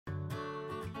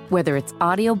Whether it's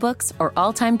audiobooks or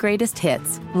all-time greatest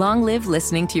hits, long live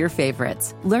listening to your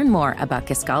favorites. Learn more about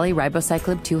Kisqali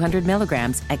Ribociclib 200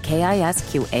 milligrams at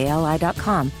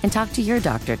KISQALI.com and talk to your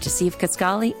doctor to see if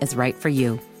Kisqali is right for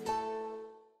you.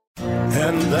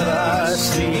 And that I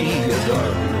see your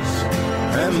darkness,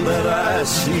 and that I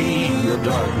see your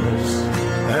darkness,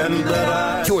 and that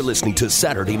I... You're listening to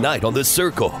Saturday Night on The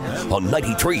Circle on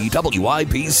 93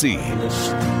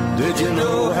 WIBC. Did you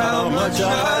know how much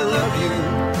I love you?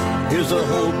 Here's a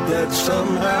hope that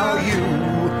somehow you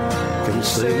can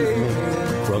save me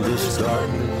from this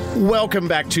darkness. Welcome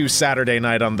back to Saturday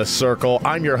Night on The Circle.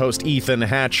 I'm your host, Ethan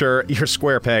Hatcher, your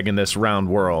square peg in this round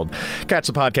world. Catch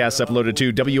the podcast uploaded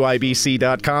to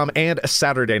WIBC.com and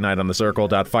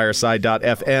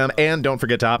SaturdayNightOnTheCircle.fireside.fm. And don't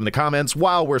forget to hop in the comments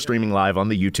while we're streaming live on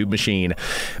the YouTube machine.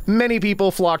 Many people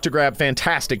flocked to grab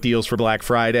fantastic deals for Black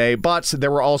Friday, but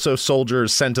there were also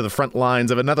soldiers sent to the front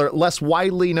lines of another less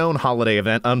widely known holiday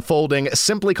event unfolding,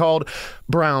 simply called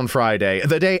Brown Friday,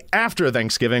 the day after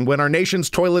Thanksgiving, when our nation's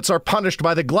toilets are punished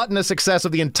by the gluttonous excess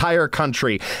of the entire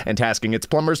country and tasking its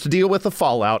plumbers to deal with the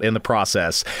fallout in the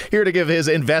process. Here to give his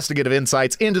investigative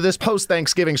insights into this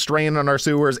post-Thanksgiving strain on our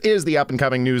sewers is the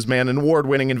up-and-coming newsman and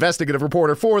award-winning investigative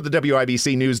reporter for the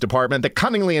WIBC News Department. The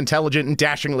cunningly intelligent and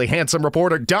dashingly handsome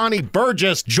reporter Donnie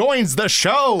Burgess joins the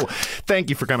show. Thank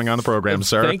you for coming on the program,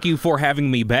 sir. Thank you for having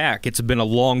me back. It's been a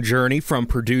long journey from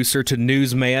producer to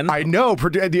newsman. I know,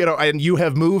 and you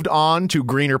have moved on to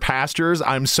greener pastures.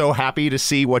 I'm so happy to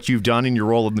see what you've done in your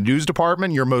role in the news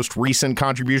department. Your most recent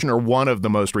contribution, or one of the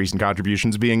most recent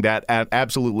contributions, being that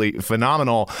absolutely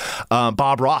phenomenal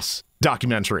Bob Ross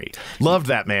documentary. Loved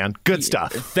that, man. Good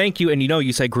stuff. Thank you. And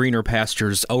you say greener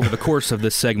pastures. Over the course of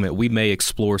this segment, we may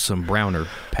explore some browner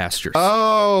pastures.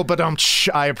 Oh, but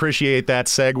I appreciate that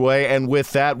segue. And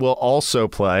with that, we'll also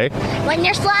play... When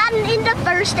you're sliding into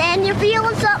first and you're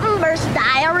feeling something burst,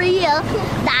 diarrhea.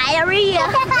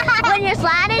 When you're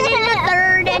sliding into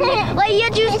third and you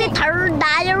juice the turd,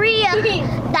 diarrhea.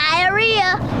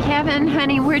 Kevin,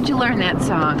 honey, where'd you learn that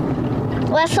song?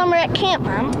 Last summer at camp,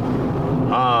 Mom.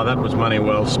 Ah, that was money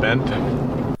well spent.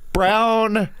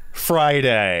 Brown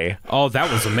Friday. Oh, that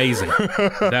was amazing.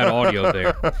 That audio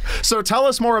there. So tell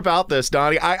us more about this,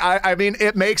 Donnie. I mean,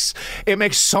 it makes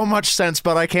so much sense,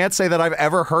 but I can't say that I've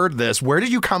ever heard this. Where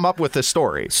did you come up with this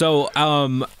story? So,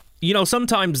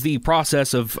 sometimes the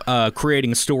process of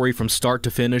creating a story from start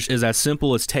to finish is as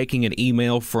simple as taking an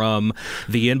email from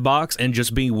the inbox and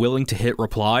just being willing to hit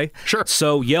reply. Sure.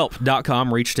 So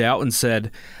Yelp.com reached out and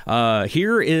said,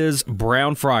 here is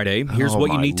Brown Friday. Here's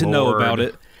what you need to know about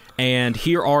it. And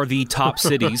here are the top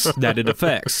cities that it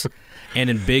affects.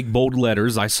 And in big, bold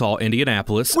letters, I saw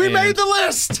Indianapolis. We made the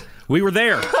list! We were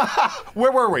there.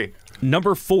 Where were we?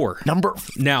 Number 4.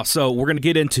 Now, so we're going to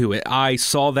get into it. I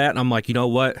saw that, and I'm like, you know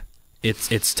what?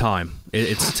 It's time.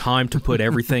 It's time to put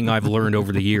everything I've learned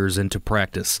over the years into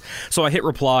practice. So I hit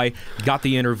reply, got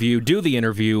the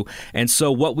interview, and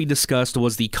so what we discussed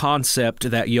was the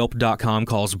concept that Yelp.com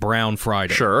calls Brown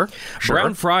Friday. Sure.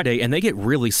 Brown Friday, and they get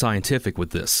really scientific with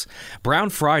this.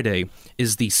 Brown Friday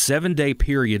is the 7-day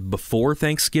period before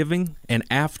Thanksgiving and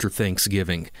after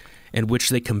Thanksgiving, in which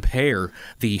they compare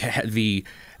the heavily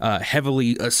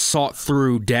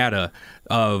sought-through data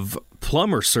of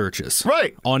plumber searches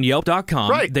on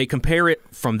Yelp.com. Right. They compare it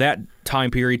from that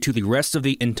time period to the rest of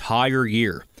the entire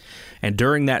year. And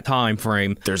during that time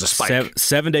frame, there's a spike.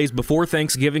 7 days before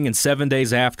Thanksgiving and 7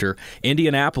 days after,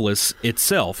 Indianapolis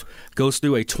itself goes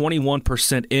through a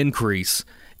 21% increase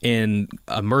in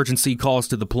emergency calls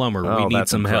to the plumber. We need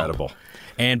some incredible help.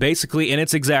 And basically, and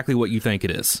it's exactly what you think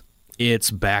it is. It's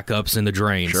backups in the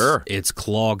drains. Sure. It's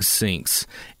clogged sinks.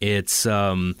 It's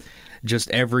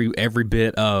just every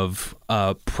bit of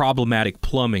problematic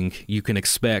plumbing you can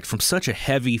expect from such a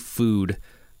heavy food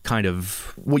kind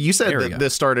of Well, you said area. that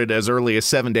this started as early as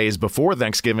 7 days before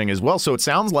Thanksgiving as well, so it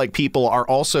sounds like people are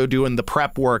also doing the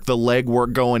prep work, the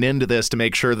legwork going into this to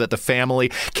make sure that the family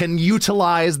can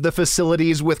utilize the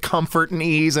facilities with comfort and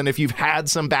ease. And if you've had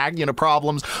some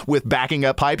problems with backing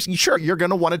up pipes, sure, you're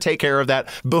going to want to take care of that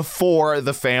before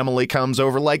the family comes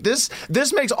over. Like this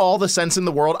makes all the sense in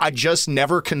the world. I just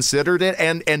never considered it,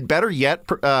 and better yet,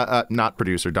 not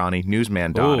producer Donnie,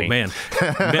 newsman Donnie. Oh man,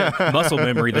 muscle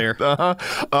memory there.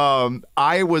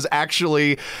 I was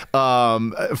actually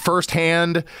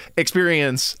firsthand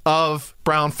experience of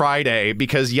Brown Friday,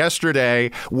 because yesterday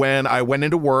when I went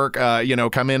into work,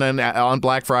 come in on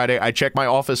Black Friday, I checked my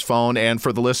office phone. And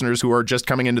for the listeners who are just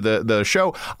coming into the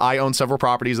show, I own several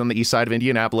properties on the east side of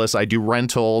Indianapolis. I do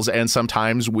rentals, and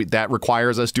sometimes that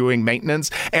requires us doing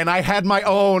maintenance. And I had my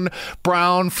own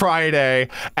Brown Friday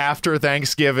after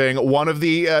Thanksgiving. One of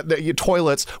the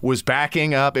toilets was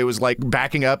backing up. It was like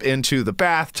backing up into the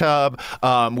bathtub.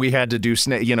 We had to do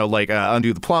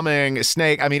undo the plumbing,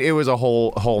 snake. I mean, it was a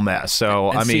whole mess.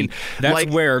 So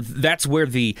that's where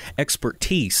the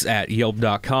expertise at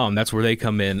Yelp.com, that's where they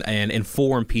come in and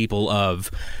inform people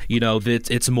of, that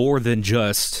it's more than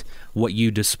just what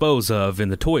you dispose of in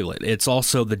the toilet. It's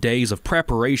also the days of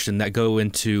preparation that go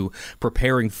into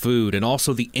preparing food, and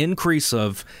also the increase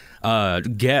of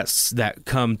guests that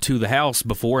come to the house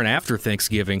before and after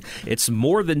Thanksgiving. It's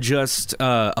more than just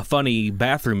a funny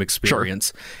bathroom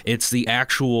experience. Sure. It's the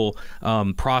actual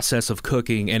process of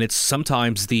cooking, and it's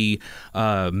sometimes the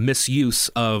misuse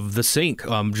of the sink.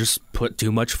 Just put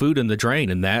too much food in the drain,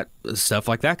 and that stuff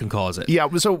like that can cause it. Yeah,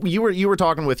 so you were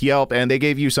talking with Yelp, and they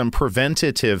gave you some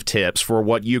preventative tips for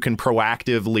what you can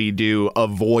proactively do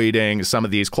avoiding some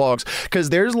of these clogs, because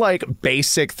there's like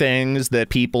basic things that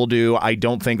people do I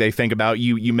don't think they think about.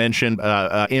 You mentioned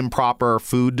improper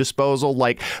food disposal,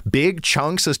 like big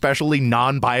chunks, especially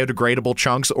non-biodegradable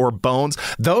chunks or bones.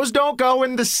 Those don't go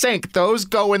in the sink. Those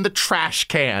go in the trash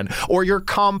can or your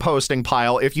composting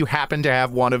pile if you happen to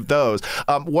have one of those.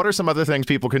 What are some other things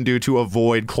people can do to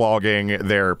avoid clogging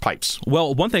their pipes?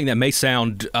 Well, one thing that may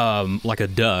sound like a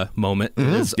duh moment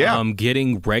is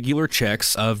getting regular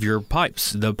checks of your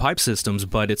pipes, the pipe systems,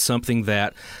 but it's something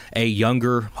that a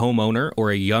younger homeowner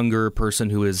or a younger person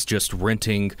who is just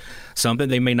renting something,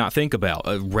 they may not think about.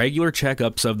 Regular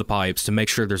checkups of the pipes to make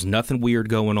sure there's nothing weird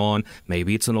going on.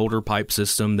 Maybe it's an older pipe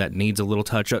system that needs a little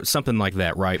touch-up, something like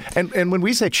that, right? And when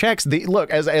we say checks, look,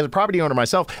 as a property owner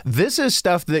myself, this is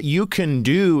stuff that you can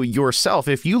do yourself.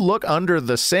 If you look under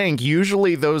the sink,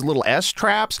 usually those little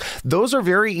S-traps, those are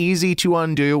very easy to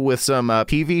undo with some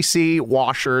PVC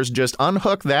washers. Just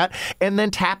unhook that and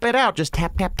then tap it out. Just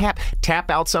tap, tap, tap.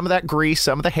 Tap out some of that grease,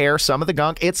 some of the hair, some of the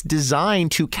gunk. It's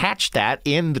designed to catch that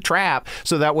in the trap,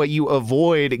 so that way you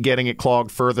avoid getting it clogged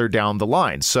further down the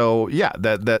line. So yeah,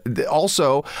 that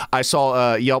also I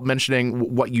saw Yelp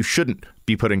mentioning what you shouldn't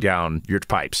be putting down your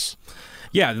pipes.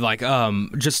 Yeah, like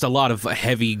just a lot of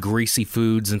heavy, greasy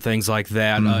foods and things like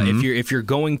that. Mm-hmm. If you're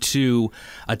going to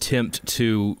attempt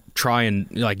to try and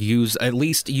use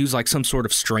like some sort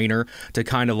of strainer to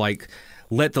kind of like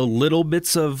let the little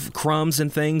bits of crumbs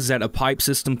and things that a pipe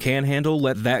system can handle,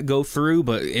 let that go through,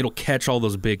 but it'll catch all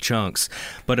those big chunks.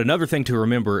 But another thing to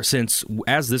remember, since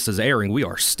as this is airing, we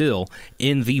are still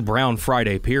in the Brown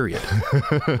Friday period,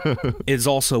 is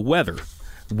also weather.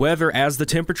 Weather, as the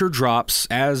temperature drops,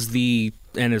 and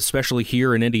especially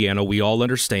here in Indiana, we all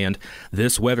understand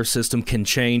this weather system can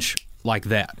change like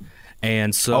that.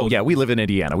 And so, we live in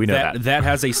Indiana. We know that. That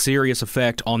has a serious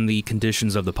effect on the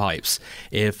conditions of the pipes.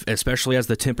 Especially as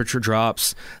the temperature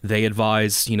drops, they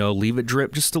advise, leave it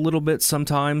drip just a little bit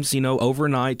sometimes,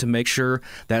 overnight to make sure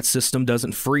that system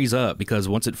doesn't freeze up, because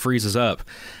once it freezes up,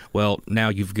 well, now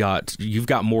you've got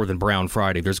more than Brown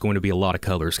Friday. There's going to be a lot of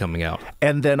colors coming out.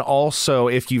 And then also,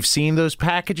 if you've seen those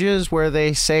packages where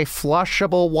they say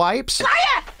flushable wipes.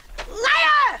 Liar!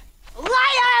 Liar! Liar!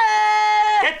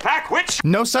 Get back, witch!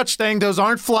 No such thing. Those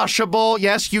aren't flushable.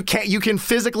 Yes, you can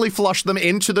physically flush them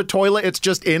into the toilet. It's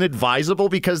just inadvisable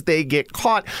because they get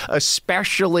caught,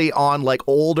 especially on like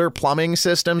older plumbing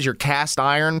systems, your cast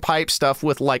iron pipe stuff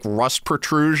with like rust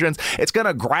protrusions. It's going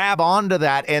to grab onto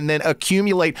that and then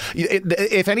accumulate.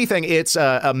 If anything, it's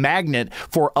a magnet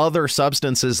for other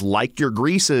substances like your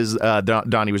greases,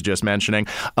 Donnie was just mentioning,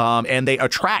 and they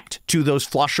attract to those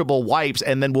flushable wipes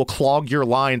and then will clog your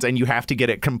lines, and you have to get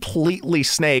it completely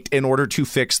snaked in order to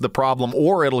fix the problem,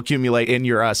 or it'll accumulate in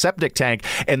your septic tank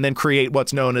and then create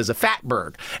what's known as a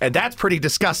fatberg. And that's pretty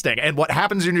disgusting. And what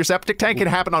happens in your septic tank can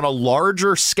happen on a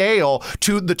larger scale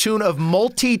to the tune of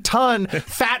multi-ton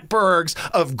fatbergs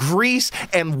of grease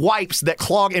and wipes that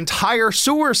clog entire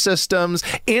sewer systems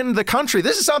in the country.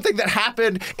 This is something that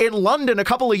happened in London a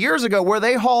couple of years ago, where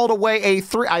they hauled away a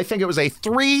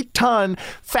 3-ton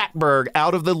fatberg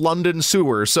out of the London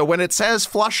sewers. So when it says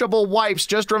flushable wipes,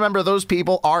 just remember those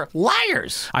people are lying.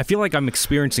 liars. I feel like I'm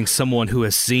experiencing someone who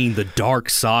has seen the dark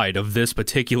side of this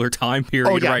particular time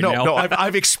period right now. No,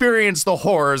 I've experienced the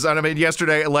horrors. And I mean,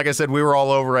 yesterday, like I said, we were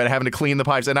all over it, having to clean the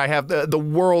pipes. And I have the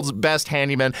world's best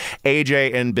handyman,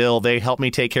 AJ and Bill. They help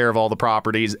me take care of all the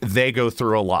properties. They go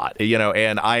through a lot,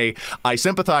 and I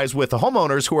sympathize with the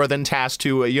homeowners who are then tasked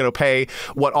to, pay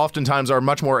what oftentimes are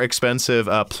much more expensive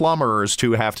plumbers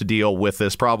to have to deal with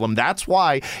this problem. That's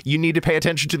why you need to pay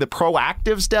attention to the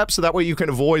proactive steps so that way you can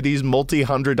avoid these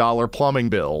multi-$100 plumbing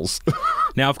bills.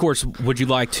 Now, of course, would you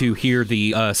like to hear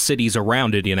the cities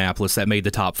around Indianapolis that made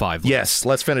the top 5 list? Yes,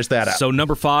 let's finish that up. So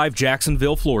number 5,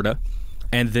 Jacksonville, Florida.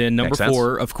 And then number Makes sense.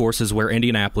 4, of course, is where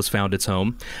Indianapolis found its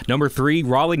home. Number 3,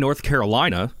 Raleigh, North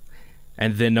Carolina.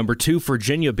 And then number 2,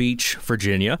 Virginia Beach,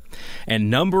 Virginia.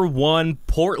 And number 1,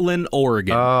 Portland,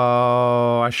 Oregon.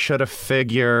 Oh, I should have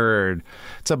figured.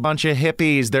 It's a bunch of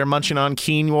hippies. They're munching on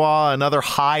quinoa, another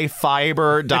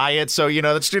high-fiber diet. So,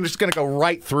 that's just going to go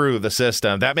right through the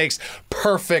system. That makes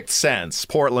perfect sense.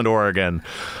 Portland, Oregon.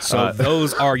 So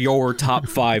those are your top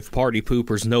 5 party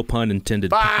poopers. No pun intended.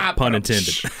 Pun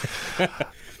intended.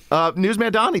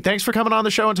 Newsman Donnie, thanks for coming on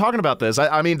the show and talking about this.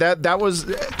 I mean, that was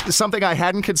something I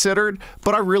hadn't considered,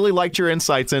 but I really liked your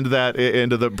insights into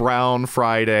the Brown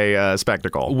Friday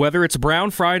spectacle. Whether it's Brown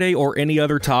Friday or any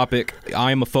other topic,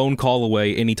 I am a phone call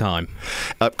away anytime.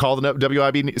 Call the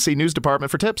WIBC News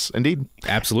Department for tips, indeed.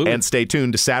 Absolutely. And stay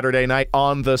tuned to Saturday night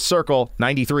on The Circle,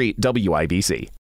 93 WIBC.